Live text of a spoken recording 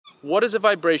What is a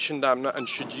vibration dampener and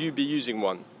should you be using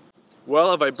one?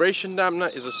 Well, a vibration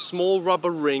dampener is a small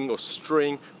rubber ring or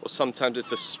string, or sometimes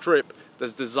it's a strip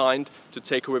that's designed to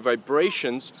take away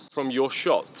vibrations from your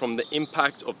shot, from the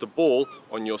impact of the ball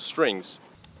on your strings.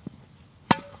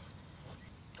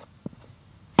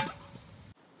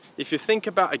 If you think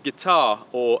about a guitar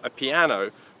or a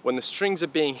piano, when the strings are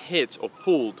being hit or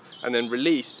pulled and then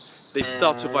released, they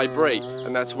start to vibrate,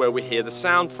 and that's where we hear the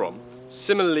sound from.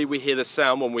 Similarly, we hear the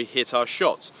sound when we hit our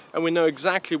shots, and we know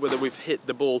exactly whether we've hit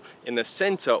the ball in the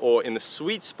center or in the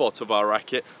sweet spot of our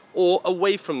racket or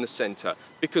away from the center,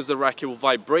 because the racket will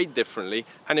vibrate differently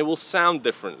and it will sound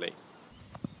differently.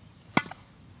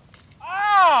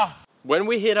 When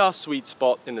we hit our sweet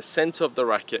spot in the center of the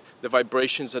racket, the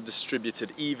vibrations are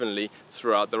distributed evenly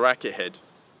throughout the racket head.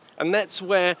 And that's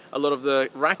where a lot of the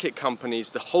racket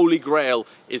companies, the holy grail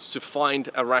is to find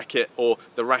a racket or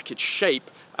the racket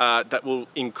shape that will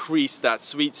increase that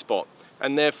sweet spot.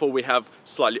 And therefore we have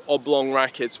slightly oblong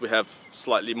rackets, we have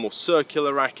slightly more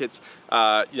circular rackets,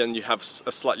 and you have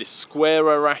a slightly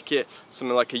squarer racket,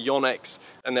 something like a Yonex,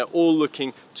 and they're all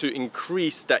looking to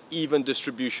increase that even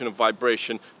distribution of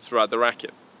vibration throughout the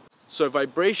racket. So a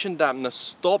vibration dampener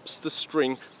stops the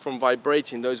string from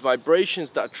vibrating. Those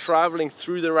vibrations that are traveling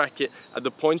through the racket at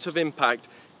the point of impact,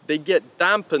 they get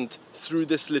dampened through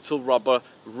this little rubber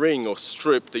ring or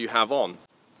strip that you have on.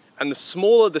 And the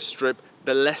smaller the strip,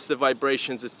 the less the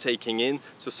vibrations it's taking in.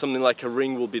 So something like a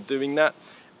ring will be doing that.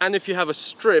 And if you have a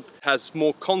strip that has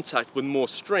more contact with more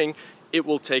string, it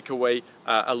will take away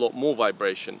a lot more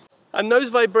vibration. And those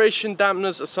vibration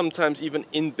dampeners are sometimes even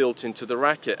inbuilt into the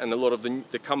racket, and a lot of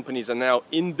the companies are now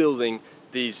inbuilding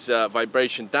these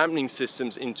vibration dampening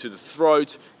systems into the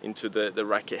throat, into the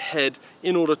racket head,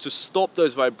 in order to stop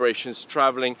those vibrations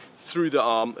traveling through the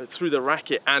arm, through the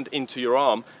racket and into your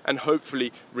arm, and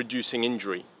hopefully reducing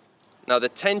injury. Now, the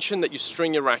tension that you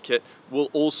string your racket will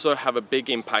also have a big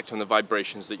impact on the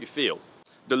vibrations that you feel.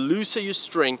 The looser you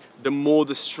string, the more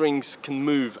the strings can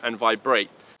move and vibrate.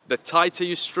 The tighter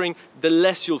you string, the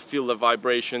less you'll feel the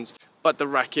vibrations, but the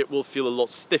racket will feel a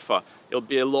lot stiffer. It'll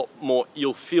be a lot more,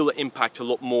 you'll feel the impact a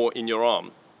lot more in your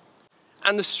arm.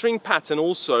 And the string pattern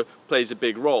also plays a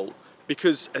big role,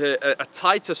 because a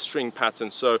tighter string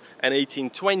pattern, so an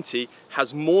 1820,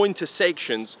 has more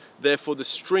intersections, therefore the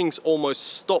strings almost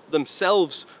stop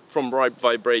themselves from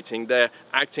vibrating. They're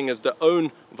acting as their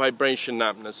own vibration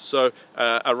dampeners. So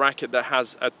a racket that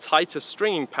has a tighter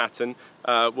stringing pattern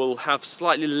will have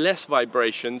slightly less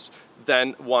vibrations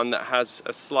than one that has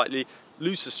a slightly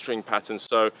looser string pattern.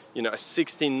 So, you know, a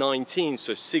 16-19,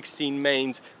 so 16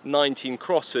 mains, 19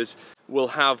 crosses, will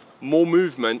have more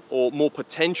movement or more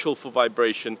potential for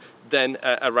vibration than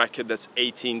a racket that's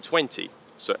 18-20.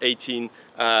 So 18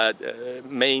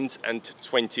 mains and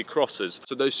 20 crosses.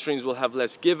 So those strings will have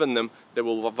less give in them, they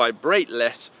will vibrate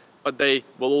less, but they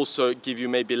will also give you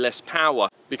maybe less power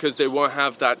because they won't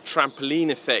have that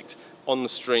trampoline effect on the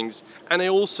strings. And they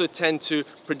also tend to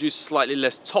produce slightly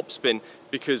less topspin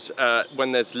because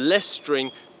when there's less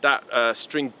string, that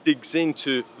string digs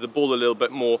into the ball a little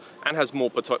bit more and has more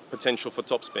potential for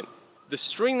topspin. The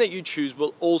string that you choose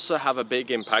will also have a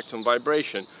big impact on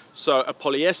vibration. So a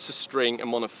polyester string, a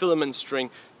monofilament string,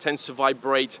 tends to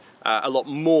vibrate a lot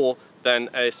more than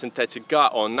a synthetic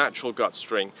gut or natural gut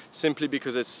string, simply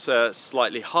because it's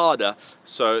slightly harder,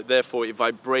 so therefore it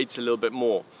vibrates a little bit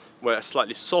more, where a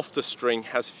slightly softer string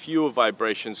has fewer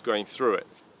vibrations going through it.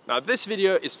 Now, this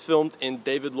video is filmed in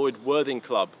David Lloyd Worthing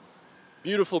Club.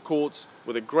 Beautiful courts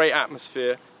with a great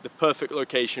atmosphere, the perfect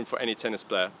location for any tennis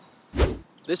player.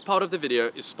 This part of the video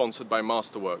is sponsored by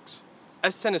Masterworks.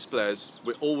 As tennis players,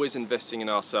 we're always investing in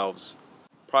ourselves.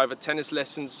 Private tennis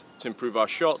lessons to improve our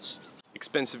shots,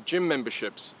 expensive gym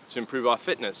memberships to improve our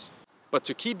fitness. But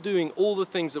to keep doing all the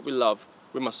things that we love,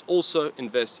 we must also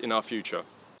invest in our future.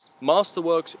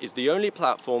 Masterworks is the only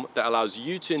platform that allows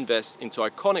you to invest into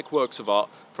iconic works of art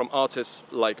from artists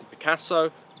like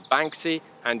Picasso, Banksy,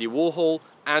 Andy Warhol,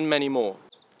 and many more.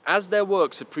 As their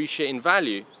works appreciate in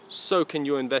value, so can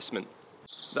your investment.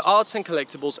 The arts and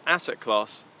collectibles asset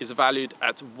class is valued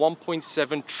at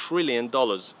 $1.7 trillion,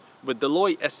 with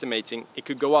Deloitte estimating it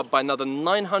could go up by another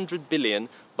 900 billion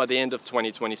by the end of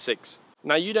 2026.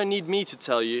 Now, you don't need me to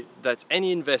tell you that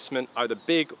any investment, either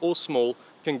big or small,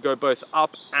 can go both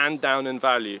up and down in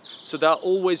value, so there are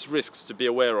always risks to be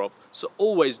aware of, so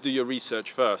always do your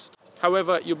research first.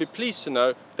 However, you'll be pleased to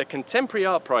know that contemporary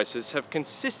art prices have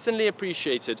consistently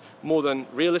appreciated more than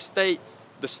real estate,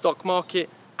 the stock market,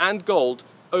 and gold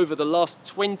over the last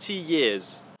 20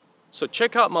 years. So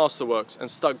check out Masterworks and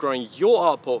start growing your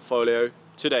art portfolio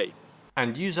today.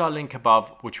 and use our link above,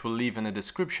 which we'll leave in the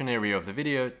description area of the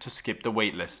video, to skip the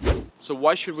waitlist. So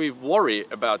why should we worry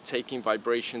about taking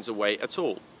vibrations away at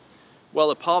all?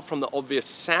 Well, apart from the obvious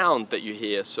sound that you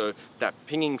hear, so that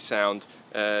pinging sound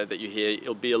that you hear,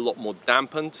 it'll be a lot more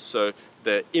dampened, so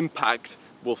the impact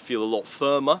will feel a lot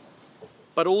firmer.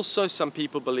 But also some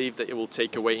people believe that it will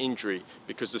take away injury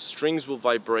because the strings will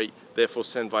vibrate, therefore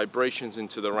send vibrations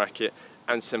into the racket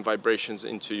and send vibrations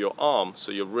into your arm,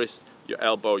 so your wrist, your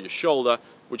elbow, your shoulder,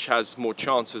 which has more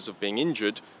chances of being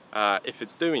injured if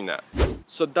it's doing that.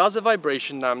 So does a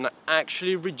vibration dampener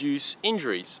actually reduce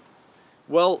injuries?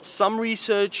 Well, some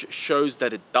research shows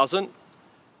that it doesn't.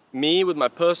 Me, with my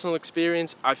personal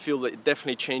experience, I feel that it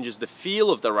definitely changes the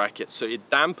feel of the racket, so it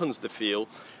dampens the feel,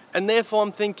 and therefore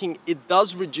I'm thinking it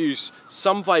does reduce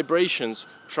some vibrations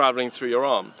traveling through your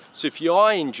arm. So if you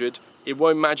are injured, it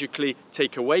won't magically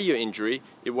take away your injury,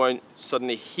 it won't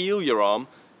suddenly heal your arm,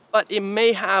 but it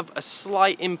may have a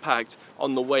slight impact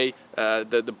on the way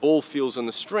the ball feels on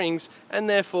the strings, and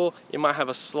therefore it might have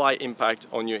a slight impact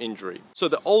on your injury. So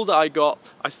the older I got,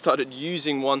 I started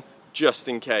using one just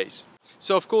in case.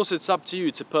 So of course it's up to you,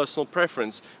 it's a personal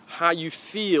preference, how you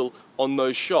feel on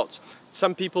those shots.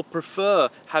 Some people prefer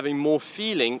having more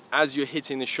feeling as you're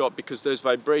hitting the shot because those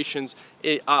vibrations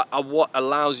are what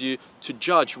allows you to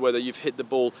judge whether you've hit the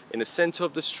ball in the center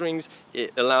of the strings.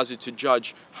 It allows you to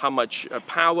judge how much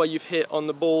power you've hit on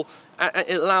the ball, and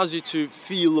it allows you to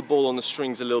feel the ball on the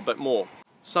strings a little bit more.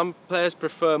 Some players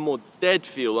prefer more dead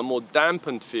feel, a more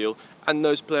dampened feel, and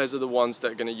those players are the ones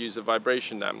that are going to use a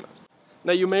vibration dampener.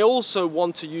 Now you may also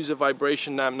want to use a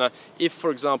vibration dampener if,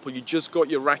 for example, you just got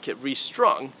your racket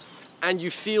restrung and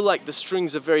you feel like the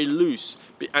strings are very loose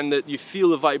and that you feel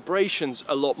the vibrations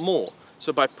a lot more.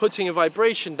 So by putting a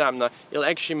vibration dampener, it'll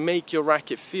actually make your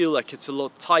racket feel like it's a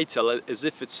lot tighter, as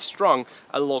if it's strung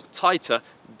a lot tighter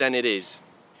than it is.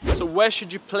 So where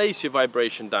should you place your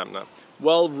vibration dampener?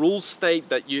 Well, rules state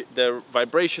that the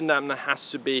vibration dampener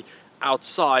has to be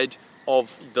outside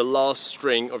of the last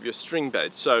string of your string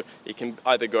bed. So it can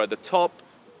either go at the top,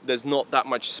 there's not that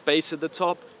much space at the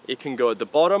top, it can go at the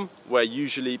bottom, where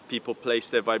usually people place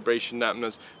their vibration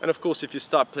dampeners, and of course if you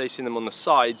start placing them on the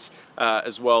sides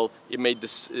as well, it may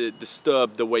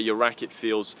disturb the way your racket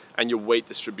feels and your weight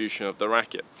distribution of the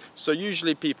racket. So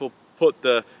usually people put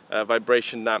the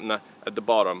vibration dampener at the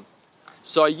bottom.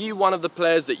 So are you one of the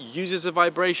players that uses a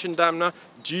vibration dampener?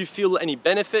 Do you feel any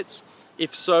benefits?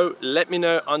 If so, let me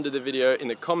know under the video in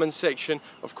the comment section.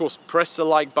 Of course, press the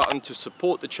like button to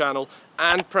support the channel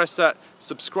and press that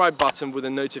subscribe button with a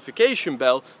notification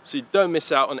bell so you don't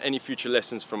miss out on any future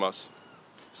lessons from us.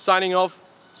 Signing off,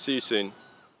 see you soon.